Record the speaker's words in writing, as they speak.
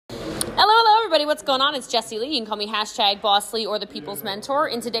everybody, what's going on? It's Jessie Lee. You can call me #BossLee or the People's Mentor.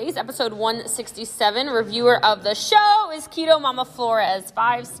 In today's episode 167, reviewer of the show is Keto Mama Flores.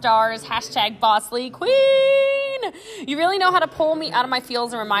 5 stars, #BossLee Queen. You really know how to pull me out of my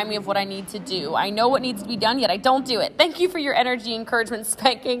feels and remind me of what I need to do. I know what needs to be done, yet I don't do it. Thank you for your energy, encouragement,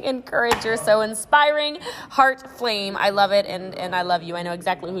 spanking, encourage. You're so inspiring. Heart flame. I love it, and I love you. I know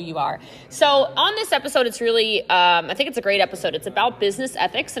exactly who you are. So on this episode, it's really, I think it's a great episode. It's about business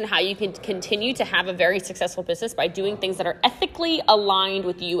ethics and how you can continue to have a very successful business by doing things that are ethically aligned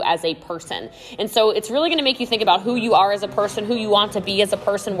with you as a person. And so it's really going to make you think about who you are as a person, who you want to be as a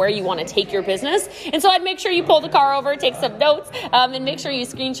person, where you want to take your business. And so I'd make sure you pull the car over, take some notes, and make sure you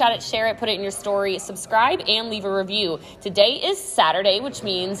screenshot it, share it, put it in your story, subscribe, and leave a review. Today is Saturday, which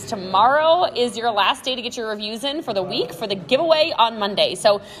means tomorrow is your last day to get your reviews in for the week for the giveaway on Monday.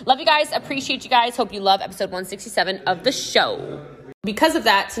 So love you guys. Appreciate you guys. Hope you love episode 167 of the show. Because of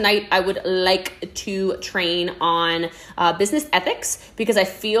that, tonight I would like to train on business ethics, because I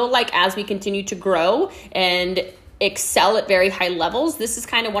feel like as we continue to grow and excel at very high levels, this is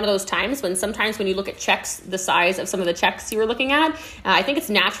kind of one of those times when sometimes when you look at checks, the size of some of the checks you were looking at, I think it's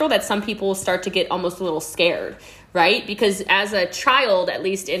natural that some people start to get almost a little scared, right? Because as a child, at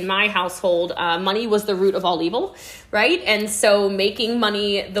least in my household, money was the root of all evil, right? And so making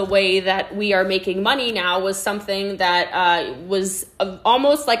money the way that we are making money now was something that was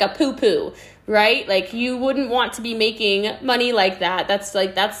almost like a poo-poo, right? Like you wouldn't want to be making money like that.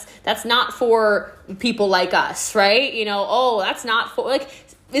 That's not for people like us, right? You know, oh, that's not for, like,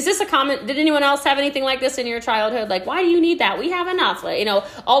 is this a comment? Did anyone else have anything like this in your childhood? Like, why do you need that? We have enough, like, you know,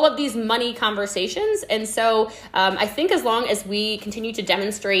 all of these money conversations. And so I think as long as we continue to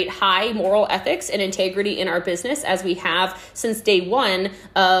demonstrate high moral ethics and integrity in our business, as we have since day one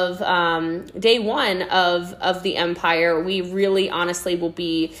of the empire, we really honestly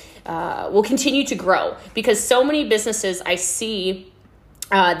will continue to grow, because so many businesses I see,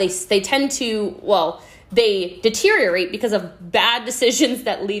 they tend to, they deteriorate because of bad decisions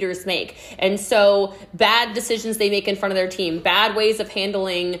that leaders make. And so bad decisions they make in front of their team, bad ways of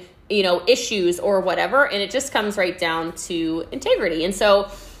handling, issues or whatever. And it just comes right down to integrity. And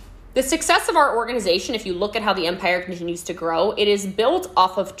so the success of our organization, if you look at how the empire continues to grow, it is built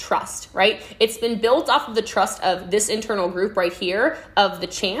off of trust, right? It's been built off of the trust of this internal group right here of the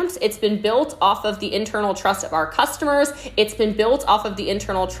champs. It's been built off of the internal trust of our customers. It's been built off of the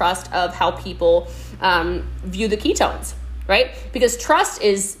internal trust of how people view the ketones, right? Because trust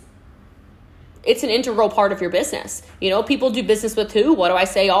it's an integral part of your business. People do business with who? What do I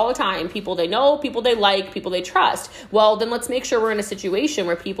say all the time? People they know, people they like, people they trust. Well, then let's make sure we're in a situation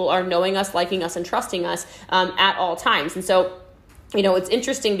where people are knowing us, liking us, and trusting us at all times. And so, it's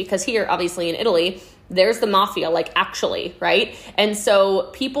interesting because here, obviously in Italy, there's the mafia, like actually, right? And so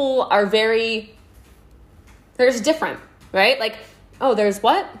people are there's different, right? Like, oh, there's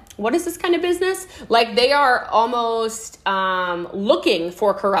what? What is this kind of business? Like they are almost looking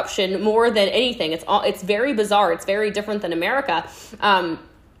for corruption more than anything. It's very bizarre. It's very different than America.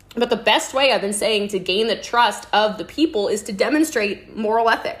 But the best way, I've been saying, to gain the trust of the people is to demonstrate moral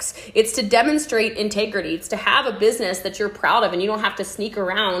ethics. It's to demonstrate integrity. It's to have a business that you're proud of and you don't have to sneak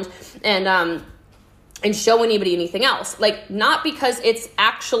around and show anybody anything else. Like, not because it's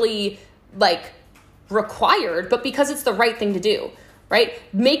actually like required, but because it's the right thing to do. Right?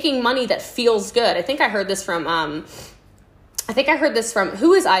 Making money that feels good. I think I heard this from, who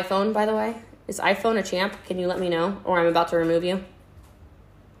is iPhone, by the way? Is iPhone a champ? Can you let me know? Or I'm about to remove you.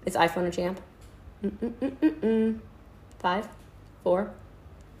 Is iPhone a champ? 5, 4,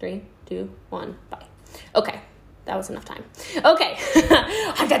 3, 2, 1, bye. Okay. That was enough time. Okay.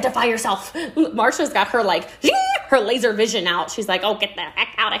 Identify yourself. Marsha's got her laser vision out. She's like, oh, get the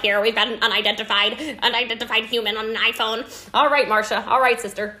heck out of here. We've got an unidentified human on an iPhone. All right, Marsha. All right,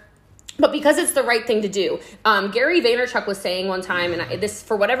 sister. But because it's the right thing to do. Gary Vaynerchuk was saying one time, and this,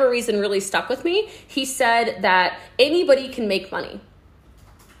 for whatever reason, really stuck with me. He said that anybody can make money.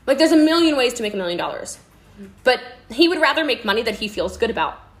 Like, there's a million ways to make $1 million. But he would rather make money that he feels good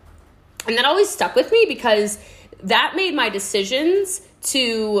about. And that always stuck with me, because that made my decisions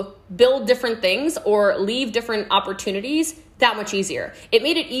to build different things or leave different opportunities that much easier. It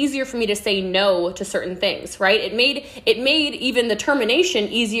made it easier for me to say no to certain things, right? It made even the termination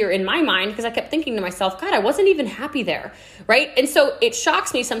easier in my mind, because I kept thinking to myself, God, I wasn't even happy there, right? And so it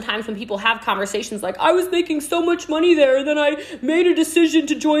shocks me sometimes when people have conversations like, I was making so much money there, and then I made a decision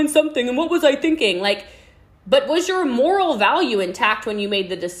to join something, and what was I thinking? Like, But was your moral value intact when you made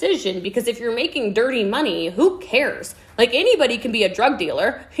the decision? Because if you're making dirty money, who cares? Like, anybody can be a drug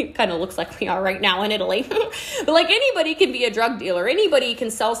dealer. It kind of looks like we are right now in Italy. But like, anybody can be a drug dealer. Anybody can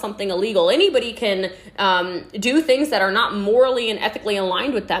sell something illegal. Anybody can do things that are not morally and ethically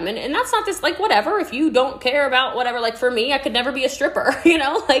aligned with them. And that's not just like, whatever, if you don't care about whatever. Like, for me, I could never be a stripper,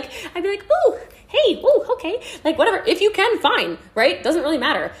 like, I'd be like, ooh, hey, ooh, okay. Like, whatever. If you can, fine, right? Doesn't really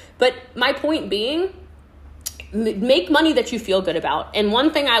matter. But my point being, make money that you feel good about. And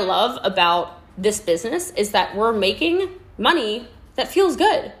one thing I love about this business is that we're making money that feels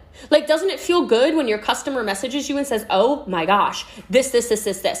good. Like, doesn't it feel good when your customer messages you and says, oh my gosh, this?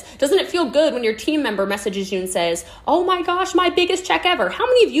 Doesn't it feel good when your team member messages you and says, oh my gosh, my biggest check ever? How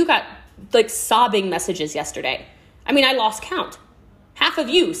many of you got like sobbing messages yesterday? I mean, I lost count. Half of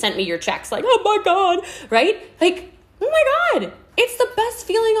you sent me your checks like, oh my God, right? Like, oh my God. It's the best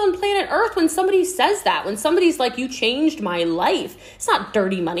feeling on planet Earth when somebody says that, when somebody's like, you changed my life. It's not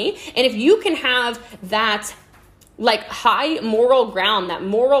dirty money. And if you can have that like high moral ground, that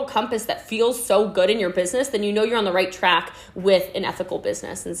moral compass that feels so good in your business, then you know you're on the right track with an ethical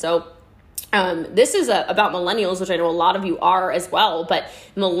business. And so this is about millennials, which I know a lot of you are as well, but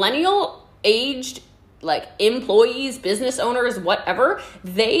millennial aged like employees, business owners, whatever,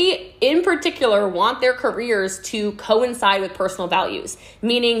 they in particular want their careers to coincide with personal values,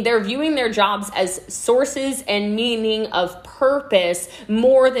 meaning they're viewing their jobs as sources and meaning of purpose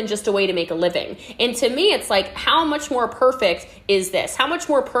more than just a way to make a living. And to me, it's like, how much more perfect is this? How much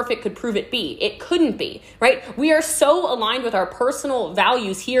more perfect could Prove It be? It couldn't be, right? We are so aligned with our personal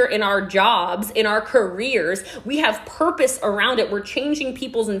values here in our jobs, in our careers. We have purpose around it. We're changing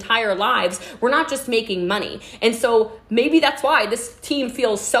people's entire lives. We're not just making money. And so maybe that's why this team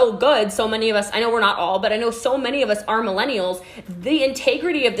feels so good. So many of us, I know we're not all, but I know so many of us are millennials. The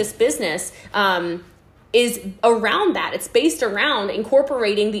integrity of this business is around that. It's based around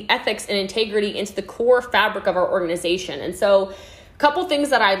incorporating the ethics and integrity into the core fabric of our organization. And so a couple things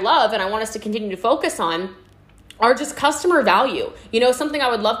that I love and I want us to continue to focus on are just customer value. Something I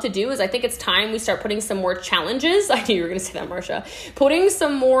would love to do is I think it's time we start putting some more challenges. I knew you were going to say that, Marsha. Putting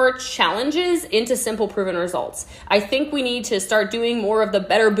some more challenges into simple proven results. I think we need to start doing more of the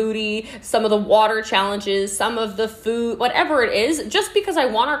better booty, some of the water challenges, some of the food, whatever it is, just because I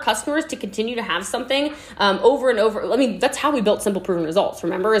want our customers to continue to have something over and over. I mean, that's how we built simple proven results.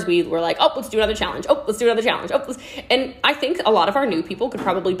 Remember, as we were like, oh, let's do another challenge. Oh, let's do another challenge. And I think a lot of our new people could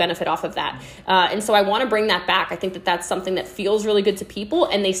probably benefit off of that. And so I want to bring that back. I think that that's something that feels really good to people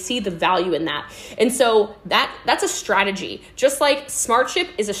and they see the value in that. And so that's a strategy. Just like SmartShip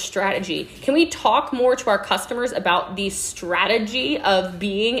is a strategy. Can we talk more to our customers about the strategy of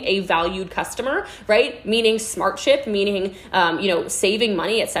being a valued customer, right? Meaning SmartShip, meaning, saving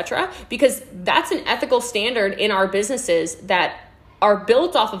money, etc. Because that's an ethical standard in our businesses that are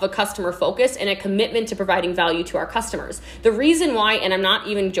built off of a customer focus and a commitment to providing value to our customers. The reason why, and I'm not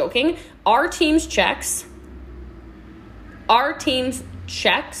even joking, our team's checks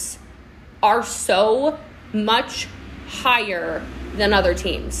are so much higher than other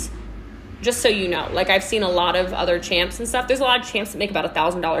teams. Just so you know, like I've seen a lot of other champs and stuff. There's a lot of champs that make about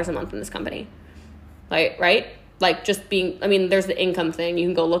 $1,000 a month in this company. Like, right? Like just there's the income thing. You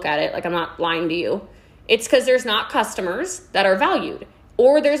can go look at it. Like, I'm not lying to you. It's because there's not customers that are valued.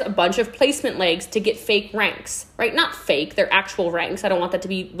 Or there's a bunch of placement legs to get fake ranks, right? Not fake, they're actual ranks. I don't want that to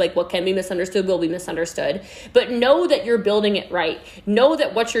be like what can be misunderstood will be misunderstood. But know that you're building it right. Know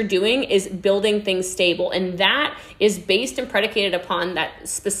that what you're doing is building things stable. And that is based and predicated upon that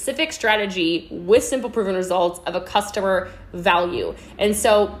specific strategy with simple proven results of a customer value. And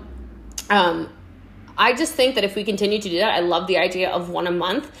so, I just think that if we continue to do that, I love the idea of one a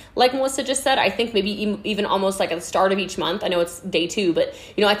month. Like Melissa just said, I think maybe even almost like at the start of each month. I know it's day 2, but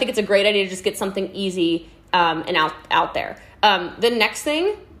I think it's a great idea to just get something easy and out there. The next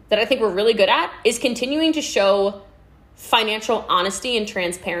thing that I think we're really good at is continuing to show financial honesty and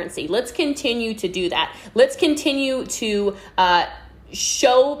transparency. Let's continue to do that. Let's continue to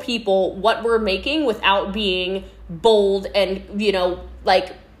show people what we're making without being bold and,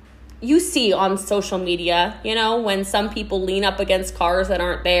 like, you see on social media, when some people lean up against cars that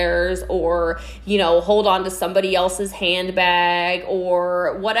aren't theirs or, hold on to somebody else's handbag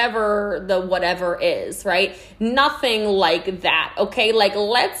or whatever is, right? Nothing like that, okay? Like,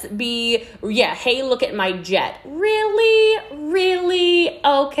 let's be, hey, look at my jet. Really? really?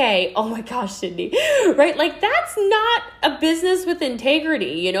 Okay. Oh my gosh, Sydney. Right? Like, that's not a business with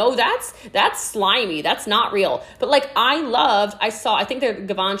integrity, you know? That's slimy. That's not real. But like, I think they're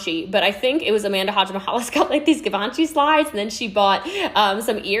Givenchy, but I think it was Amanda Hodge-Mahalis got like these Givenchy slides, and then she bought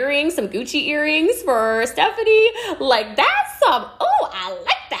some earrings, some Gucci earrings for Stephanie. Like, that's I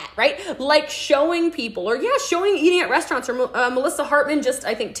like that, right? Like showing people, or showing eating at restaurants, or Melissa Hartman just,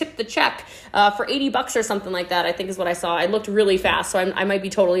 I think, tipped the check for $80 or something like that, I think is what I saw. I looked really fast, so I might be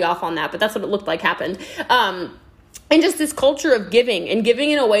totally off on that, but that's what it looked like happened. And just this culture of giving, and giving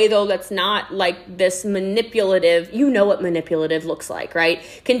in a way, though, that's not like this manipulative, you know what manipulative looks like, right?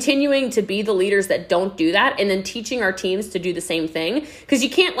 Continuing to be the leaders that don't do that, and then teaching our teams to do the same thing. Because you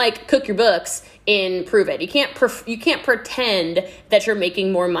can't like cook your books and prove it. You can't pretend that you're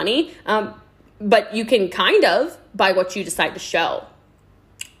making more money, but you can kind of by what you decide to show.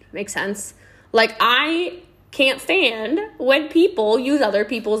 Makes sense? Like, I can't stand when people use other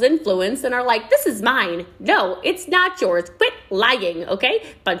people's influence and are like, this is mine. No, it's not yours. Quit lying, okay?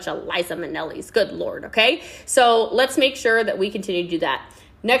 Bunch of Liza Minnellis. Good Lord, okay? So let's make sure that we continue to do that.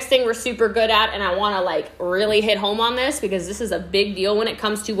 Next thing we're super good at, and I want to like really hit home on this because this is a big deal when it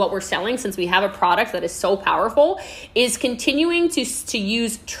comes to what we're selling, since we have a product that is so powerful, is continuing to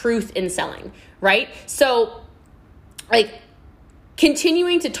use truth in selling, right? So like,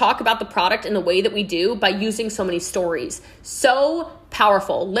 continuing to talk about the product in the way that we do by using so many stories. So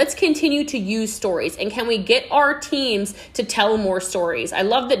powerful. Let's continue to use stories. And can we get our teams to tell more stories? I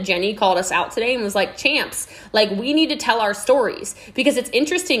love that Jenny called us out today and was like, champs, like, we need to tell our stories, because it's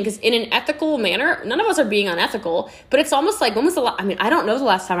interesting, because in an ethical manner, none of us are being unethical, but it's almost like, when was I don't know the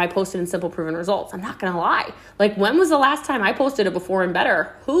last time I posted in Simple Proven Results. I'm not going to lie. Like, when was the last time I posted a before and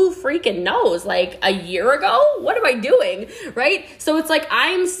better? Who freaking knows? Like a year ago? What am I doing? Right? So it's like,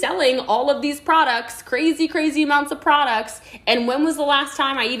 I'm selling all of these products, crazy amounts of products. And when was the last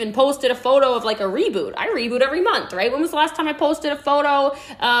time I even posted a photo of like a reboot? I reboot every month, right? When was the last time I posted a photo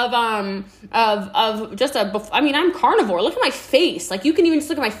of just I'm carnivore. Look at my face. Like, you can even just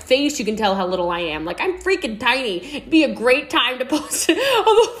look at my face, you can tell how little I am. Like, I'm freaking tiny. It'd be a great time to post a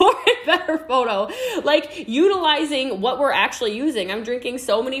before and better photo. Like, utilizing what we're actually using. I'm drinking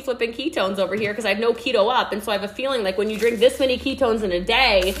so many flipping ketones over here because I have no keto up. And so I have a feeling like when you drink this many ketones in a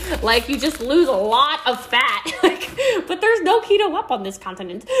day, like, you just lose a lot of fat. But there's no keto up on this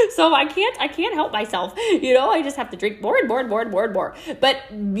continent, so I can't help myself, you know. I just have to drink more and more. But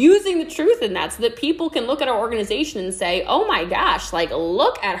using the truth in that, so that people can look at our organization and say, oh my gosh, like,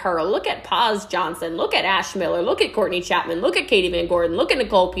 look at her, look at Paz Johnson, look at Ash Miller, look at Courtney Chapman, look at Katie Van Gordon, look at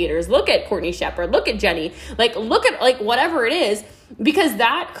Nicole Peters, look at Courtney Shepard, look at Jenny, like, look at like whatever it is, because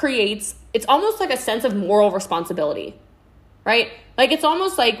that creates, it's almost like a sense of moral responsibility, right? Like, it's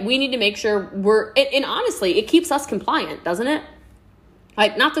almost like we need to make sure and honestly, it keeps us compliant, doesn't it?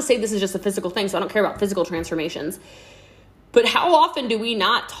 Like, not to say this is just a physical thing, so I don't care about physical transformations, but how often do we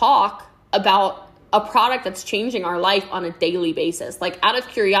not talk about a product that's changing our life on a daily basis? Like, out of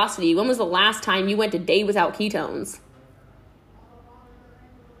curiosity, when was the last time you went a day without ketones?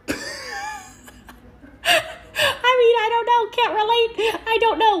 I don't know, can't relate. I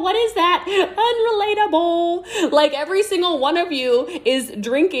don't know. What is that? Unrelatable. Like, every single one of you is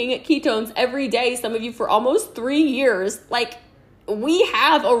drinking ketones every day. Some of you for almost 3 years. Like, we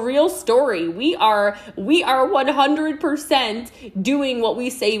have a real story. We are 100% doing what we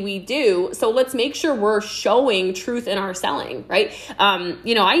say we do. So let's make sure we're showing truth in our selling, right?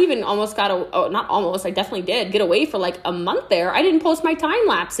 I even almost I definitely did get away for like a month there. I didn't post my time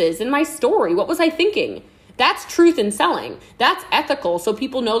lapses in my story. What was I thinking? That's truth in selling. That's ethical. So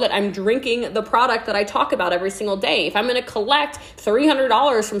people know that I'm drinking the product that I talk about every single day. If I'm going to collect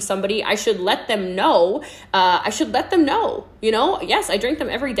 $300 from somebody, I should let them know. Yes, I drink them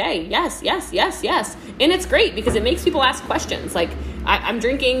every day. Yes. And it's great because it makes people ask questions. Like, I'm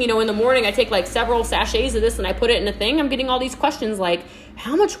drinking, in the morning, I take like several sachets of this and I put it in a thing. I'm getting all these questions like,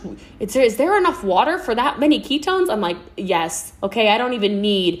 how much, is there enough water for that many ketones? I'm like, yes. Okay. I don't even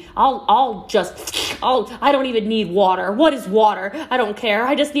need, I don't even need water. What is water? I don't care.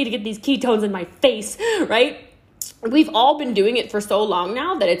 I just need to get these ketones in my face, right? We've all been doing it for so long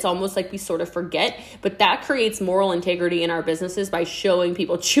now that it's almost like we sort of forget, but that creates moral integrity in our businesses by showing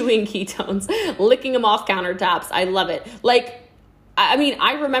people chewing ketones, licking them off countertops. I love it. Like, I mean,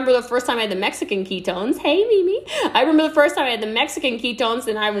 I remember the first time I had the Mexican ketones. Hey, Mimi. I remember the first time I had the Mexican ketones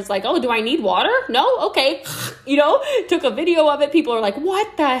and I was like, oh, do I need water? No? Okay. Took a video of it. People are like,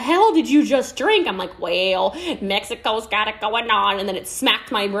 what the hell did you just drink? I'm like, well, Mexico's got it going on. And then it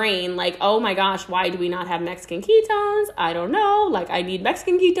smacked my brain like, oh my gosh, why do we not have Mexican ketones? I don't know. Like, I need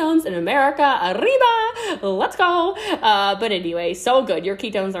Mexican ketones in America. Arriba. Let's go. But anyway, so good. Your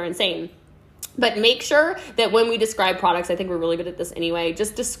ketones are insane. But make sure that when we describe products, I think we're really good at this anyway,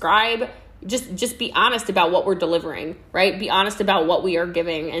 just be honest about what we're delivering, right? Be honest about what we are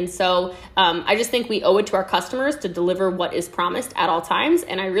giving. And so I just think we owe it to our customers to deliver what is promised at all times.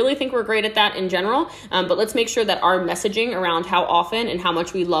 And I really think we're great at that in general. But let's make sure that our messaging around how often and how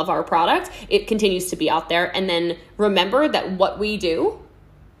much we love our product, it continues to be out there. And then remember that what we do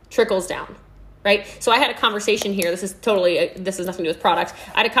trickles down. Right? So I had a conversation here. This has nothing to do with product.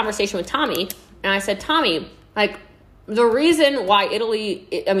 I had a conversation with Tommy and I said, Tommy, like the reason why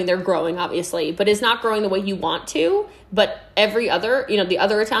Italy, I mean, they're growing obviously, but is not growing the way you want to, but every other, the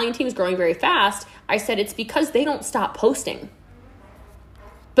other Italian team is growing very fast. I said, it's because they don't stop posting,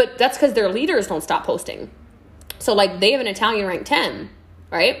 but that's because their leaders don't stop posting. So like they have an Italian ranked 10,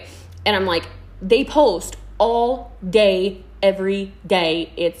 right? And I'm like, they post all day, every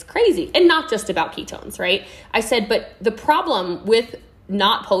day. It's crazy. And not just about ketones, right? I said, but the problem with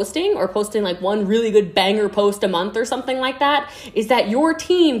not posting or posting like one really good banger post a month or something like that is that your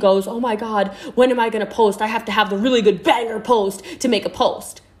team goes, oh my God, when am I going to post? I have to have the really good banger post to make a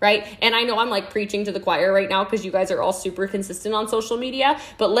post. Right? And I know I'm like preaching to the choir right now because you guys are all super consistent on social media,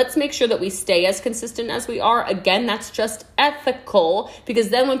 but let's make sure that we stay as consistent as we are. Again, that's just ethical, because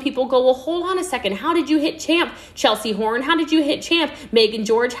then when people go, well, hold on a second, how did you hit champ Chelsea Horn? How did you hit champ Megan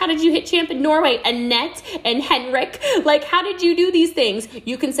George? How did you hit champ in Norway? Annette and Henrik? Like, how did you do these things?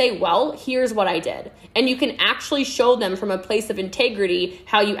 You can say, well, here's what I did. And you can actually show them from a place of integrity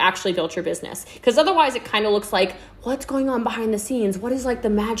how you actually built your business. Because otherwise it kind of looks like, what's going on behind the scenes? What is like the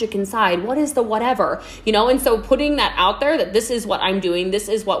magic inside? What is the whatever? And so putting that out there, that this is what I'm doing, this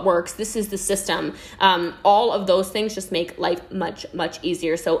is what works, this is the system, all of those things just make life much, much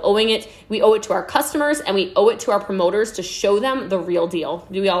easier. So we owe it to our customers and we owe it to our promoters to show them the real deal.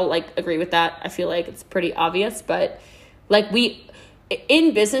 Do we all like agree with that? I feel like it's pretty obvious, but like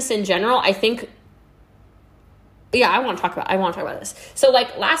in business in general, I think, I want to talk about this. So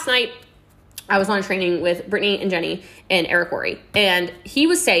like last night, I was on a training with Brittany and Jenny and Eric Worre, and he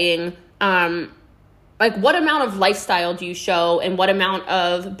was saying, like, what amount of lifestyle do you show and what amount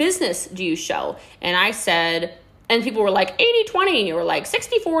of business do you show? And I said, and people were like 80-20 or like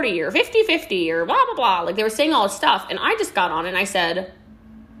 60-40 or 50-50 or blah, blah, blah. Like they were saying all this stuff. And I just got on and I said,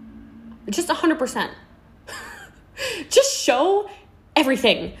 just 100%. Just show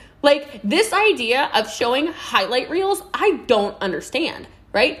everything. Like this idea of showing highlight reels, I don't understand.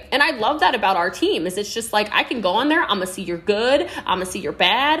 Right? And I love that about our team is it's just like, I can go on there. I'm going to see your good. I'm going to see your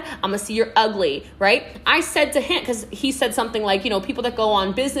bad. I'm going to see your ugly. Right? I said to him, cause he said something like, people that go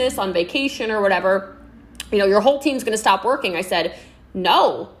on business, on vacation or whatever, your whole team's going to stop working. I said,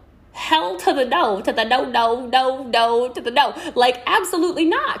 no, hell to the no, to the no, to the no. Like, absolutely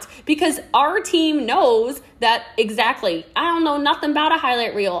not. Because our team knows that exactly. I don't know nothing about a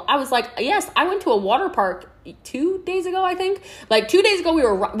highlight reel. I was like, yes, I went to a water park 2 days ago, I think. Like 2 days ago, we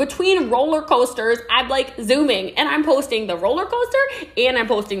were between roller coasters. I'm like zooming and I'm posting the roller coaster and I'm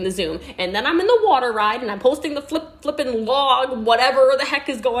posting the zoom. And then I'm in the water ride and I'm posting the flipping log, whatever the heck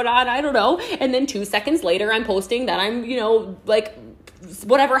is going on. I don't know. And then 2 seconds later, I'm posting that I'm, like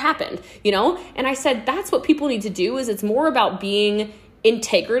whatever happened, And I said, that's what people need to do is it's more about being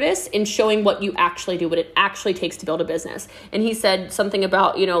integritous in showing what you actually do, what it actually takes to build a business. And he said something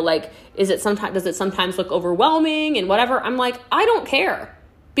about, like, does it sometimes look overwhelming and whatever? I'm like, I don't care,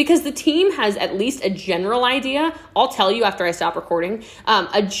 because the team has at least a general idea. I'll tell you after I stop recording,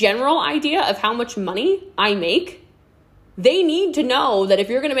 a general idea of how much money I make. They need to know that if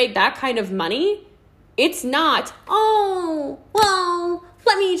you're going to make that kind of money, it's not, oh, well,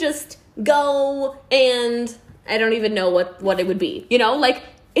 let me just go and I don't even know what it would be. Like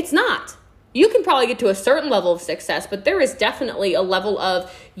it's not. You can probably get to a certain level of success, but there is definitely a level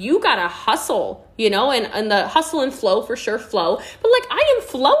of you gotta hustle, and the hustle and flow for sure flow. But like I am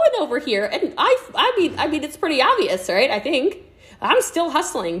flowing over here, and I mean it's pretty obvious, right? I think I'm still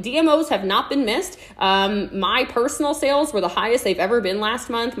hustling. DMOs have not been missed. My personal sales were the highest they've ever been last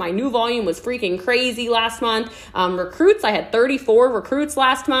month. My new volume was freaking crazy last month. Recruits, I had 34 recruits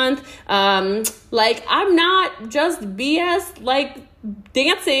last month. Like I'm not just BS like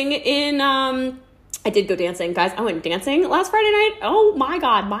dancing in I did go dancing, guys. I went dancing last Friday night. Oh my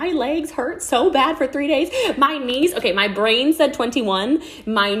God, my legs hurt so bad for 3 days. My knees, okay, my brain said 21.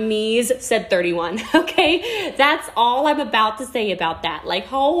 My knees said 31, okay? That's all I'm about to say about that. Like,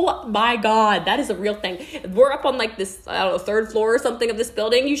 oh my God, that is a real thing. We're up on like this, I don't know, third floor or something of this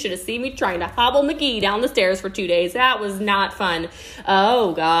building. You should have seen me trying to hobble McGee down the stairs for 2 days. That was not fun.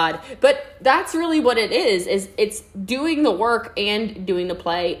 Oh God. But that's really what it is it's doing the work and doing the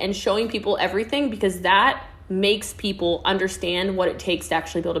play and showing people everything, because that makes people understand what it takes to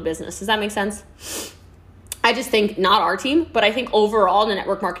actually build a business. Does that make sense? I just think, not our team, but I think overall in the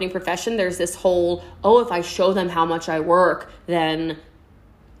network marketing profession, there's this whole, if I show them how much I work, then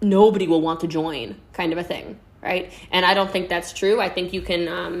nobody will want to join kind of a thing, right? And I don't think that's true. I think you can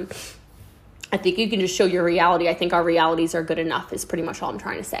just show your reality. I think our realities are good enough is pretty much all I'm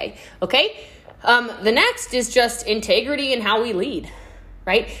trying to say. Okay. The next is just integrity and how we lead,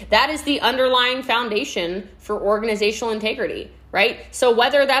 right? That is the underlying foundation for organizational integrity, right? So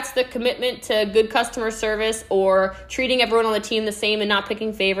whether that's the commitment to good customer service, or treating everyone on the team the same and not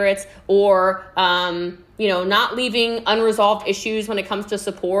picking favorites, or, not leaving unresolved issues when it comes to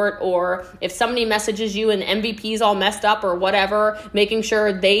support, or if somebody messages you and MVP's all messed up or whatever, making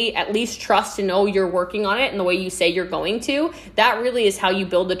sure they at least trust and know you're working on it in the way you say you're going to, that really is how you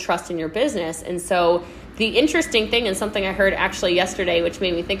build the trust in your business. And so the interesting thing, and something I heard actually yesterday, which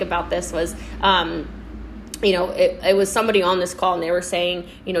made me think about this, was, it was somebody on this call and they were saying,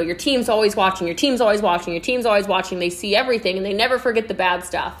 your team's always watching, your team's always watching, your team's always watching. They see everything and they never forget the bad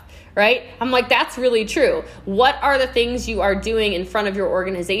stuff. Right? I'm like, that's really true. What are the things you are doing in front of your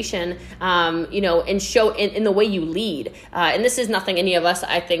organization, and show in the way you lead? And this is nothing any of us,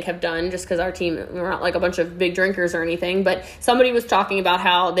 I think, have done just because our team, we're not like a bunch of big drinkers or anything, but somebody was talking about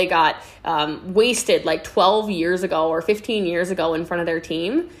how they got wasted like 12 years ago or 15 years ago in front of their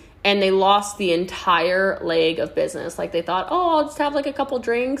team. And they lost the entire leg of business. Like they thought, I'll just have like a couple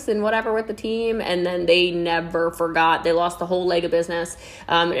drinks and whatever with the team. And then they never forgot. They lost the whole leg of business.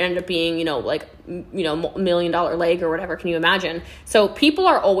 It ended up being, $1 million leg or whatever. Can you imagine? So people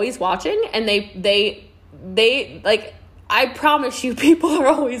are always watching, and they like, I promise you, people are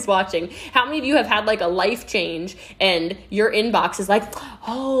always watching. How many of you have had like a life change and your inbox is like,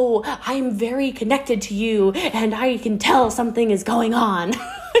 I'm very connected to you and I can tell something is going on.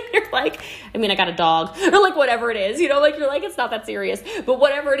 You're like, I got a dog, or like whatever it is, you're like, it's not that serious, but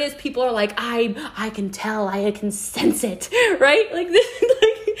whatever it is, people are like, I can tell, I can sense it, right? Like this,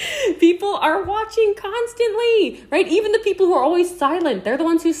 like people are watching constantly, right? Even the people who are always silent, they're the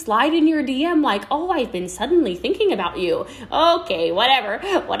ones who slide in your DM like, I've been suddenly thinking about you. Okay,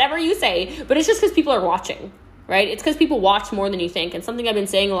 whatever you say, but it's just because people are watching. Right? It's because people watch more than you think. And something I've been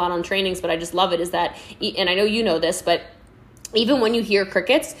saying a lot on trainings, but I just love it, is that, and I know you know this, but even when you hear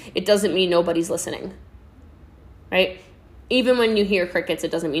crickets, it doesn't mean nobody's listening, right? Even when you hear crickets,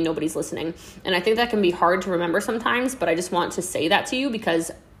 it doesn't mean nobody's listening. And I think that can be hard to remember sometimes, but I just want to say that to you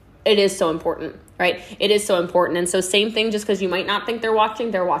because it is so important, right? It is so important. And so same thing, just because you might not think they're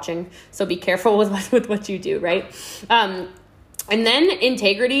watching. So be careful with what you do, right? And then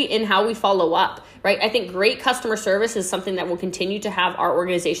integrity in how we follow up, right? I think great customer service is something that will continue to have our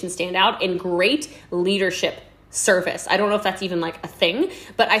organization stand out, and great leadership service. I don't know if that's even like a thing,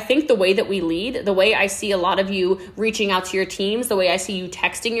 but I think the way that we lead, the way I see a lot of you reaching out to your teams, the way I see you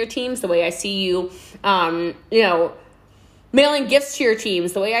texting your teams, the way I see you, mailing gifts to your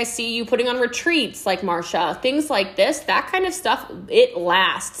teams, the way I see you putting on retreats like Marsha, things like this, that kind of stuff, it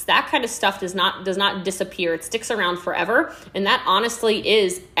lasts. That kind of stuff does not disappear. It sticks around forever. And that honestly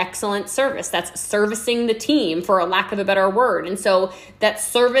is excellent service. That's servicing the team, for a lack of a better word. And so that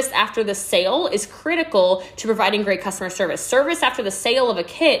service after the sale is critical to providing great customer service. Service after the sale of a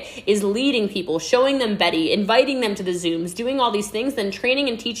kit is leading people, showing them Betty, inviting them to the Zooms, doing all these things, then training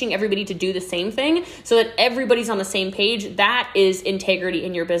and teaching everybody to do the same thing so that everybody's on the same page. That is integrity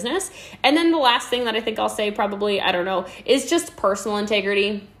in your business. And then the last thing that I think I'll say, probably, is just personal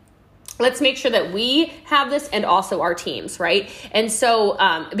integrity. Let's make sure that we have this, and also our teams, right? And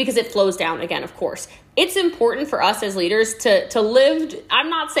so, because it flows down again, of course. It's important for us as leaders to live.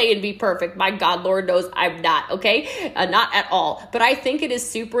 I'm not saying be perfect. My God, Lord knows I'm not, okay? Not at all. But I think it is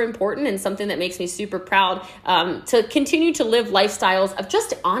super important, and something that makes me super proud, to continue to live lifestyles of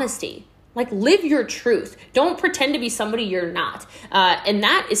just honesty. Like, live your truth. Don't pretend to be somebody you're not. And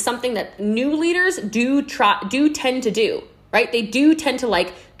that is something that new leaders do tend to do, right? They do tend to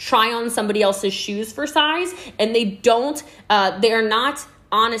like try on somebody else's shoes for size, and they're not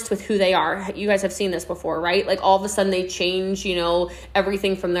honest with who they are. You guys have seen this before, right? Like all of a sudden they change,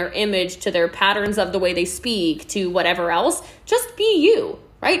 everything from their image to their patterns of the way they speak to whatever else. Just be you.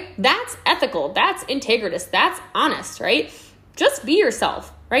 right? That's ethical. That's integritous. That's honest, right? Just be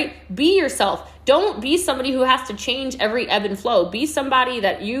yourself, right? Be yourself. Don't be somebody who has to change every ebb and flow. Be somebody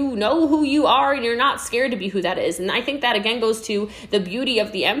that you know who you are and you're not scared to be who that is. And I think that again goes to the beauty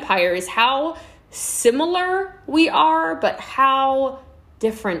of the Empire is how similar we are, but how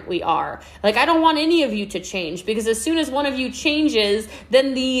different we are. Like, I don't want any of you to change, because as soon as one of you changes,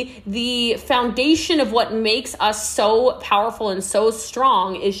 then the foundation of what makes us so powerful and so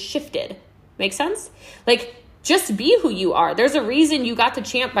strong is shifted. Make sense? Like, just be who you are. There's a reason you got to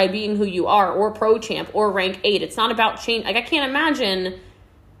champ by being who you are, or pro champ, or rank 8. It's not about change. Like, I can't imagine,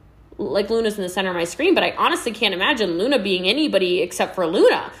 like, Luna's in the center of my screen, but I honestly can't imagine Luna being anybody except for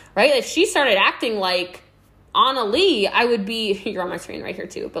Luna, right? If she started acting like Anna Lee, I would be, you're on my screen right here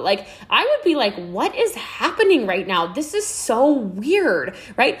too, but like, I would be like, what is happening right now? This is so weird,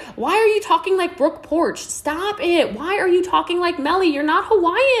 right? Why are you talking like Brooke Porch? Stop it. Why are you talking like Melly? You're not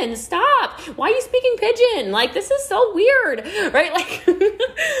Hawaiian. Stop. Why are you speaking pidgin? Like, this is so weird, right?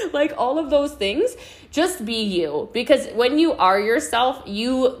 Like, like all of those things. Just be you, because when you are yourself,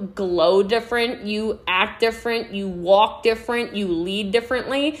 you glow different, you act different, you walk different, you lead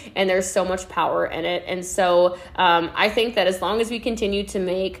differently, and there's so much power in it. And so I think that as long as we continue to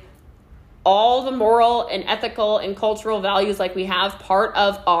make all the moral and ethical and cultural values like we have part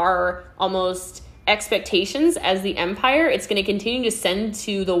of our almost expectations as the Empire, it's going to continue to send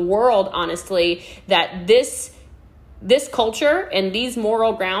to the world, honestly, that this culture and these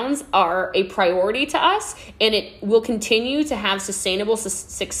moral grounds are a priority to us, and it will continue to have sustainable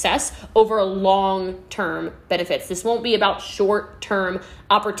success over long-term benefits. This won't be about short-term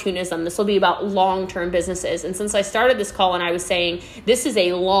opportunism. This will be about long-term businesses. And since I started this call and I was saying, this is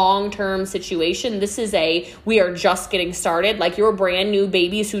a long-term situation, we are just getting started. Like, your brand new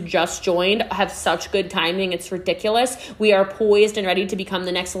babies who just joined have such good timing. It's ridiculous. We are poised and ready to become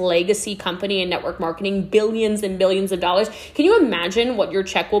the next legacy company in network marketing, billions and billions of dollars. Can you imagine what your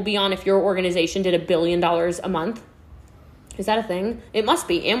check will be on if your organization did $1 billion a month? Is that a thing? It must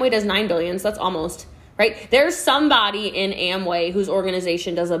be. Amway does 9 billion, so that's almost, right? There's somebody in Amway whose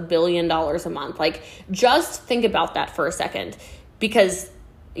organization does $1 billion a month. Like, just think about that for a second, because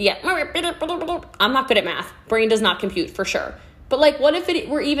yeah, I'm not good at math. Brain does not compute for sure. But like, what if it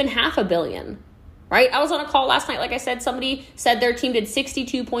were even $500 million? Right? I was on a call last night. Like I said, somebody said their team did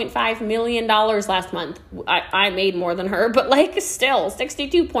 $62.5 million last month. I made more than her, but like, still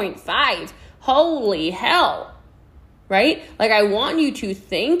 62.5. Holy hell. Right? Like, I want you to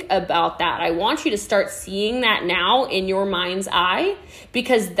think about that. I want you to start seeing that now in your mind's eye,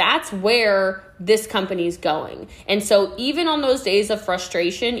 because that's where this company's going. And so even on those days of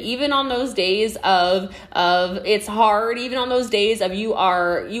frustration, even on those days of it's hard, even on those days of you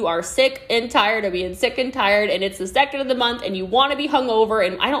are sick and tired of being sick and tired, and it's the second of the month and you want to be hungover,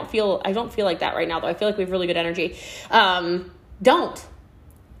 and I don't feel like that right now, though. I feel like we have really good energy. Don't.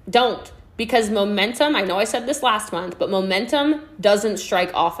 Because momentum, I know I said this last month, but momentum doesn't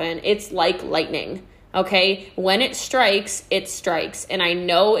strike often. It's like lightning, okay? When it strikes, it strikes. And I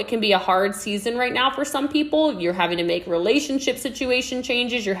know it can be a hard season right now for some people. You're having to make relationship situation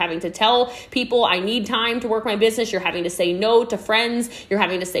changes. You're having to tell people, I need time to work my business. You're having to say no to friends. You're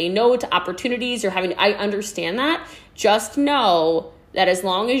having to say no to opportunities. I understand that. Just know that as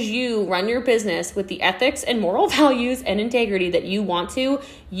long as you run your business with the ethics and moral values and integrity that you want to,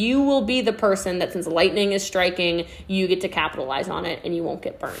 you will be the person that, since lightning is striking, you get to capitalize on it and you won't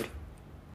get burned.